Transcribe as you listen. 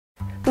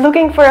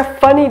Looking for a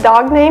funny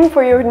dog name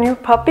for your new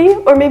puppy,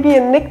 or maybe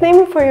a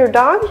nickname for your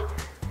dog?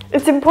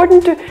 It's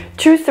important to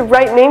choose the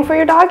right name for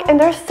your dog, and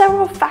there are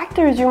several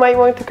factors you might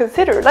want to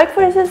consider, like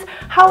for instance,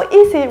 how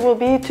easy it will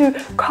be to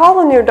call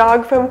on your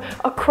dog from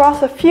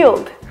across a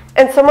field.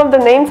 And some of the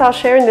names I'll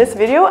share in this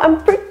video,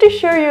 I'm pretty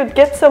sure you'd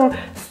get some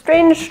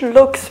strange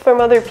looks from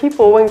other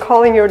people when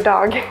calling your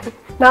dog.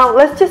 Now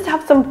let's just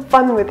have some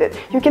fun with it.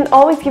 You can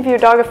always give your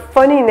dog a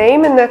funny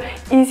name and an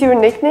easier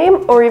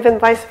nickname, or even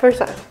vice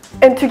versa.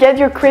 And to get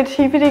your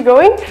creativity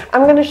going,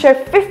 I'm going to share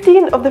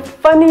 15 of the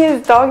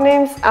funniest dog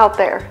names out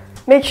there.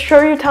 Make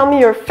sure you tell me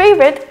your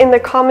favorite in the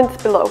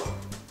comments below.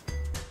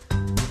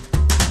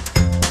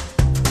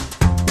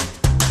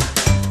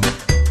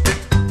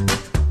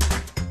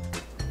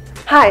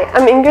 Hi,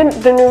 I'm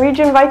Ingunn, the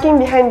Norwegian Viking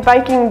behind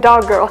Viking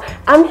Dog Girl.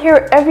 I'm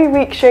here every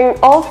week sharing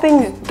all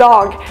things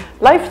dog,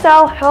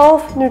 lifestyle,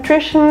 health,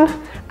 nutrition.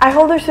 I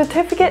hold a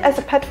certificate as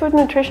a pet food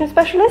nutrition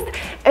specialist,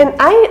 and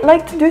I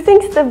like to do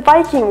things the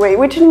Viking way,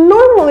 which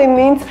normally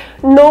means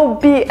no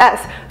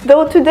BS,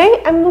 though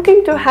today I'm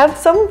looking to have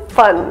some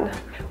fun.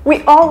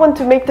 We all want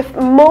to make the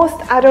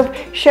most out of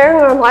sharing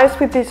our lives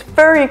with these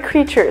furry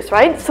creatures,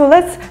 right? So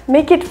let's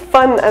make it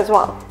fun as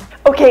well.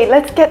 Okay,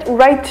 let's get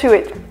right to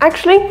it.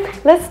 Actually,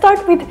 let's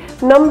start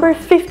with number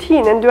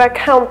 15 and do a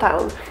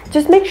countdown.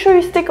 Just make sure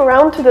you stick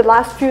around to the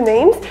last few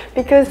names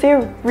because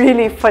they're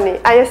really funny.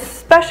 I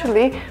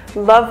especially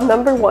love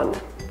number 1.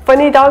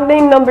 Funny dog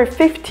name number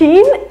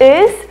 15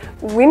 is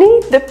Winnie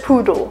the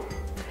Poodle.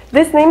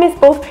 This name is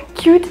both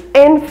cute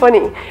and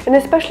funny, and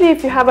especially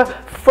if you have a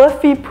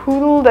fluffy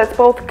poodle that's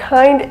both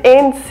kind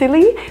and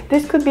silly,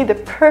 this could be the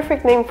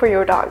perfect name for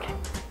your dog.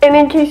 And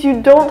in case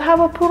you don't have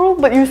a poodle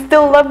but you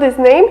still love this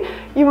name,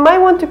 you might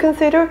want to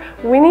consider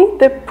Winnie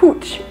the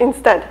Pooch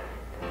instead.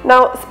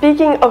 Now,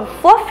 speaking of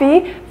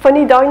fluffy,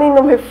 funny dog name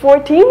number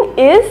 14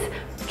 is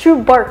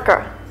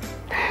Chewbacca.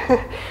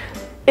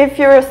 If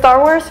you're a Star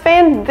Wars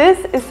fan,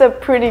 this is a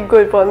pretty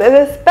good one, and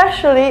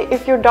especially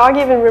if your dog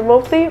even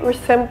remotely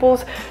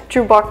resembles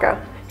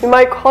Chewbacca. You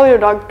might call your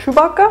dog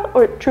Chewbacca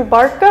or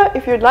Chewbacca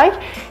if you'd like,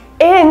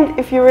 and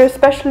if you're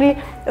especially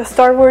a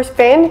Star Wars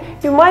fan,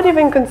 you might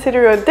even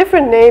consider a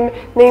different name,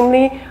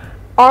 namely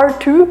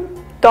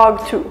R2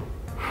 Dog 2.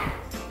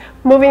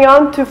 Moving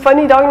on to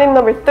funny dog name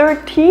number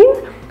 13,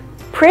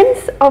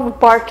 Prince of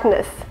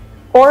Barkness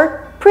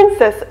or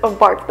Princess of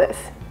Barkness.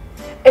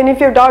 And if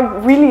your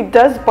dog really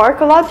does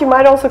bark a lot, you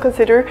might also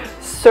consider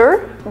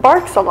Sir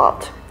Barks a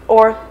Lot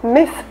or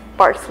Miss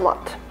Barks a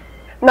Lot.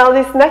 Now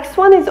this next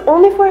one is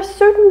only for a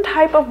certain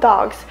type of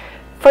dogs.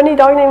 Funny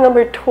dog name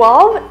number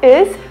 12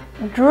 is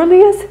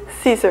Julius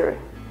Caesar.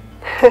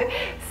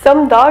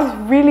 Some dogs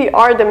really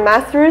are the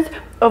masters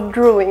of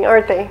drooling,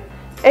 aren't they?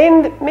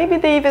 And maybe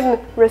they even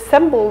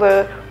resemble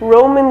the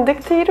Roman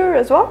dictator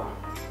as well.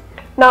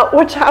 Now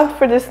watch out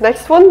for this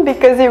next one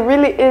because it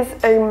really is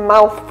a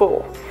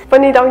mouthful.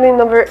 Funny dog name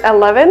number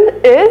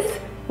 11 is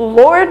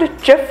Lord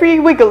Geoffrey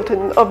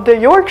Wiggleton of the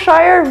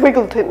Yorkshire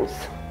Wiggletons.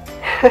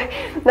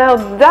 Now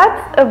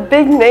that's a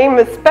big name,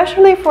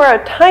 especially for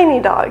a tiny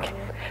dog.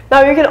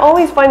 Now you can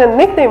always find a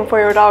nickname for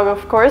your dog,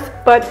 of course,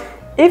 but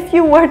if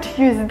you were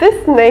to use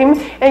this name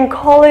and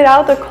call it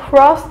out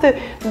across the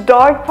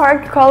dog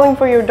park calling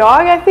for your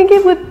dog, I think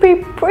it would be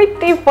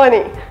pretty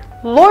funny.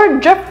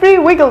 Lord Geoffrey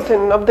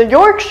Wiggleton of the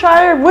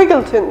Yorkshire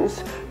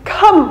Wiggletons,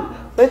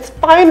 come, let's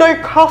find our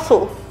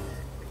castle.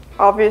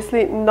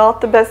 Obviously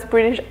not the best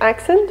British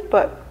accent,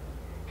 but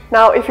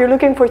now if you're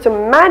looking for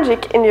some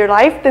magic in your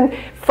life, then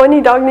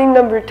funny dog name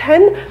number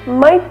 10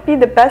 might be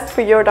the best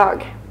for your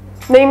dog.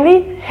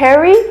 Namely,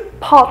 Harry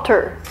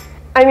Potter.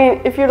 I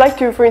mean, if you like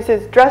to, for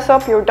instance, dress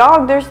up your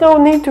dog, there's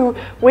no need to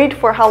wait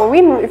for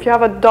Halloween if you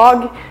have a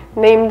dog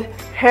named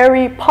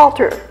Harry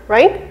Potter,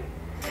 right?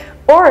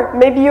 Or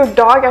maybe your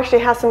dog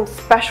actually has some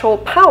special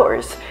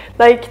powers,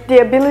 like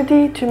the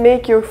ability to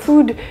make your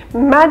food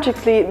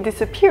magically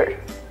disappear.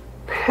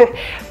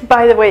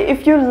 By the way,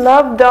 if you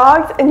love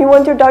dogs and you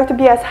want your dog to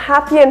be as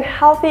happy and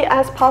healthy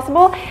as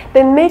possible,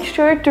 then make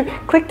sure to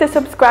click the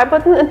subscribe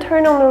button and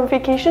turn on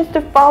notifications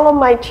to follow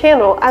my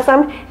channel, as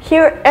I'm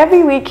here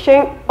every week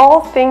sharing all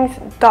things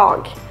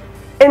dog.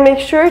 And make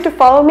sure to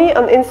follow me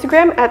on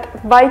Instagram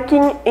at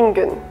Viking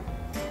Ingunn.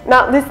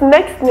 Now this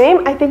next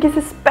name I think is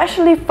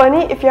especially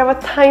funny if you have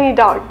a tiny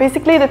dog.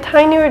 Basically, the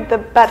tinier the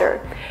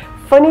better.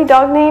 Funny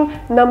dog name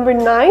number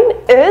 9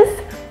 is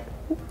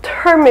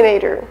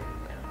Terminator.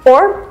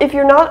 Or if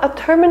you're not a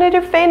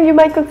Terminator fan, you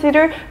might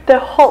consider the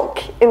Hulk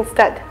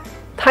instead.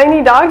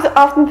 Tiny dogs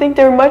often think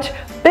they're much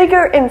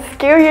bigger and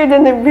scarier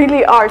than they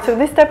really are, so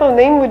this type of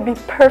name would be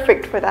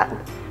perfect for that.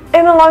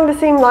 And along the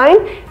same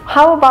line,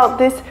 how about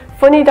this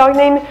funny dog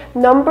name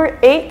number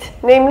 8,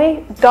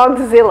 namely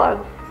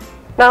Dogzilla.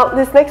 Now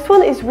this next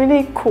one is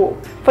really cool.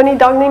 Funny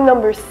dog name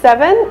number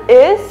 7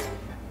 is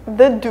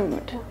The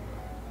Dude.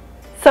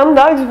 Some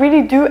dogs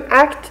really do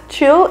act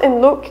chill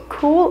and look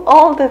cool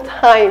all the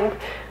time.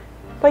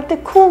 Like the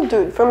cool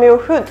dude from your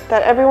hood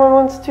that everyone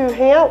wants to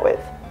hang out with.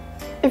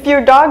 If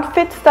your dog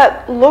fits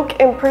that look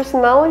and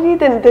personality,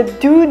 then the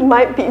Dude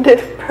might be the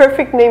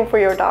perfect name for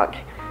your dog.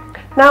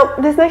 Now,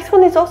 this next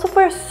one is also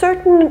for a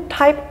certain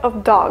type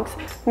of dogs.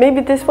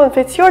 Maybe this one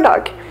fits your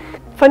dog.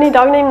 Funny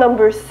dog name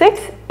number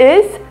 6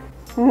 is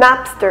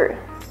Napster.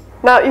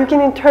 Now, you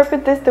can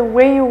interpret this the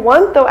way you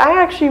want, though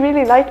I actually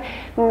really like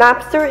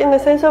Napster in the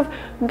sense of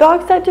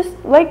dogs that just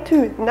like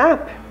to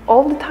nap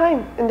all the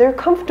time and they're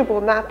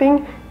comfortable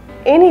napping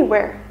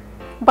anywhere.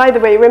 By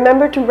the way,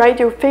 remember to write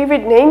your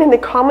favorite name in the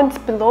comments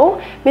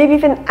below. Maybe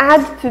even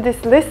add to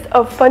this list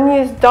of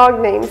funniest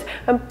dog names.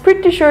 I'm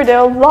pretty sure there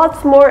are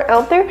lots more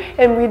out there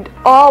and we'd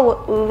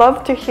all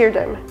love to hear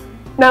them.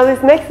 Now,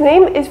 this next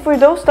name is for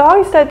those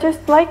dogs that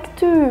just like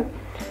to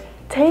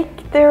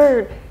take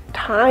their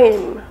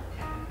time.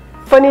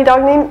 Funny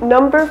dog name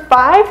number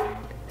 5,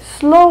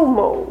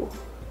 Slow-Mo.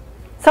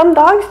 Some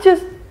dogs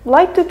just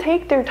like to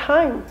take their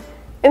time,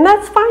 and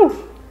that's fine.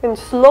 And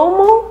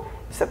Slow-Mo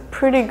is a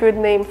pretty good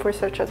name for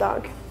such a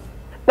dog.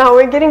 Now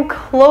we're getting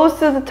close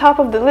to the top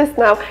of the list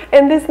now,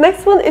 and this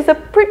next one is a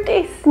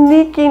pretty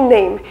sneaky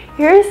name.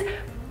 Here's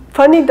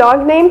funny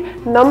dog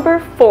name number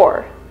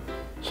 4.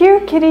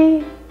 Here,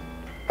 kitty.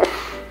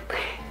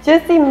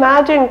 Just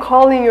imagine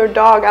calling your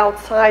dog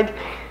outside.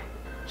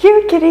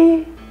 Here,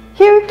 kitty.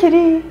 Here,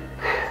 kitty.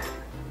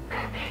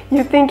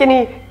 You think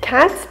any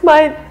cats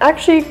might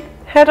actually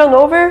head on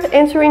over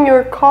answering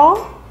your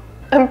call?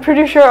 I'm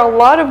pretty sure a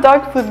lot of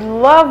dogs would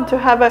love to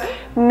have a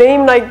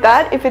name like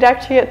that if it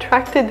actually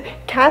attracted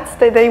cats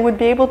that they would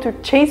be able to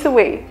chase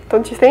away,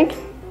 don't you think?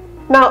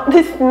 Now,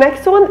 this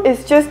next one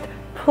is just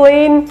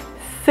plain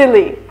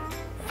silly.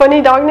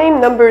 Funny dog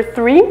name number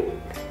 3,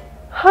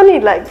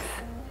 Honeylegs.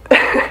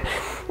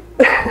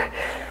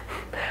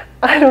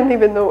 I don't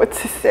even know what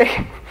to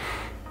say.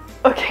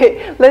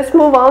 Okay, let's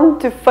move on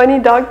to funny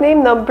dog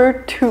name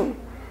number 2,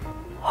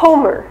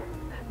 Homer.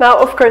 Now,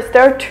 of course,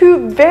 there are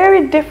 2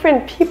 very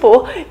different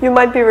people you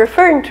might be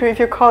referring to if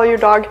you call your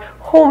dog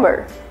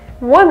Homer.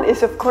 One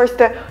is, of course,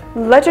 the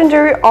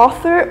legendary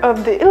author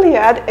of the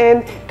Iliad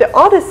and the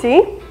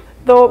Odyssey,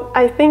 though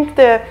I think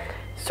the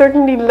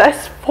certainly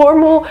less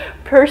formal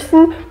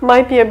person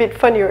might be a bit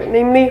funnier,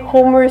 namely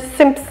Homer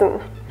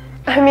Simpson.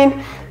 I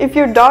mean, if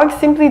your dog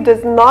simply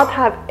does not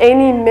have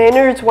any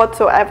manners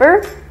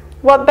whatsoever,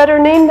 what better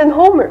name than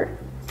Homer?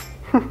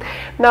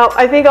 Now,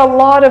 I think a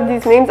lot of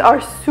these names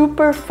are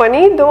super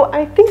funny, though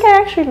I think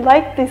I actually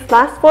like this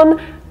last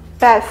one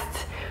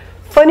best.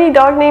 Funny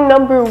dog name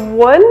number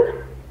 1,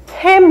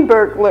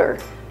 Hamburglar.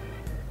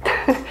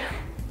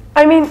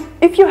 I mean,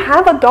 if you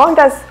have a dog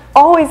that's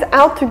always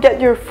out to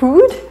get your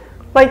food,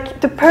 like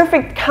the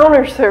perfect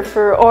counter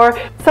surfer or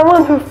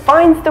someone who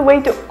finds the way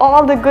to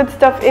all the good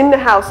stuff in the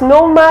house,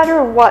 no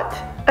matter what.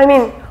 I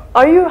mean,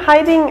 are you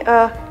hiding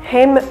a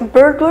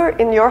Hamburglar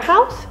in your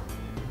house?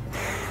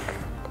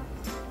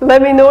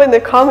 Let me know in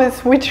the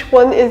comments which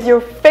one is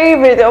your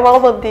favorite of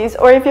all of these,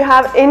 or if you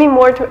have any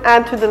more to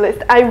add to the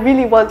list. I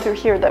really want to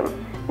hear them.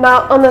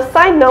 Now, on a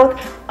side note,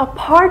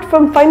 apart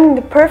from finding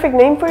the perfect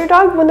name for your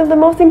dog, one of the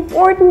most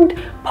important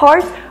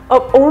parts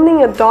of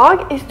owning a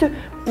dog is to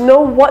know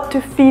what to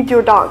feed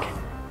your dog.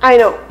 I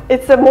know,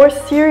 it's a more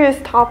serious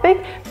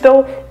topic,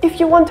 though if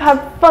you want to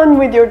have fun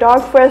with your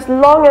dog for as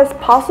long as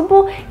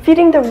possible,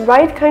 feeding the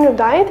right kind of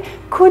diet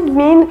could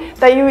mean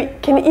that you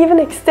can even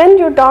extend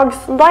your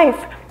dog's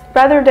life,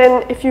 rather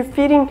than if you're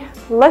feeding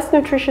less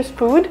nutritious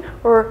food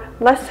or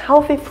less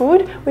healthy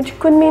food, which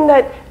could mean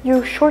that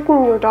you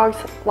shorten your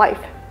dog's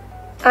life.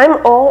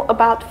 I'm all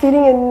about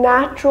feeding a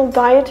natural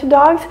diet to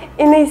dogs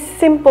in a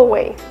simple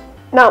way.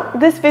 Now,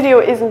 this video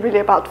isn't really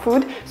about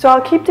food, so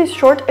I'll keep this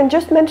short and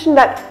just mention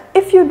that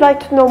if you'd like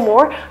to know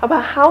more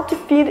about how to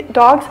feed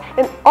dogs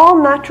an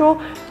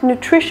all-natural,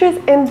 nutritious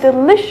and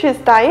delicious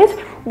diet,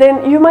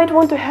 then you might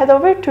want to head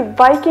over to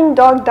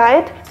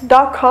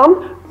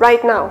vikingdogdiet.com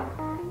right now.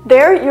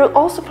 There, you'll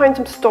also find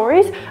some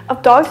stories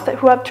of dogs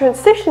who have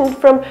transitioned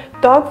from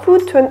dog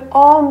food to an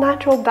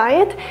all-natural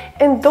diet,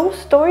 and those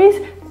stories,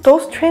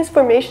 those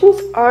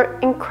transformations are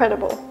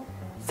incredible.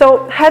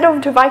 So head over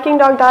to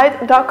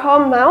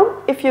vikingdogdiet.com now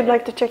if you'd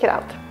like to check it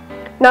out.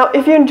 Now,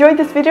 if you enjoyed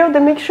this video,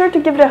 then make sure to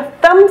give it a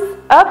thumbs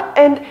up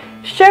and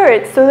share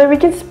it so that we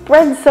can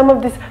spread some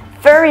of this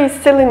very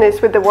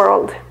silliness with the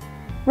world.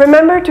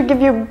 Remember to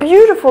give your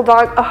beautiful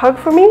dog a hug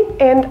for me,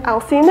 and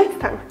I'll see you next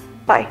time.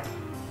 Bye.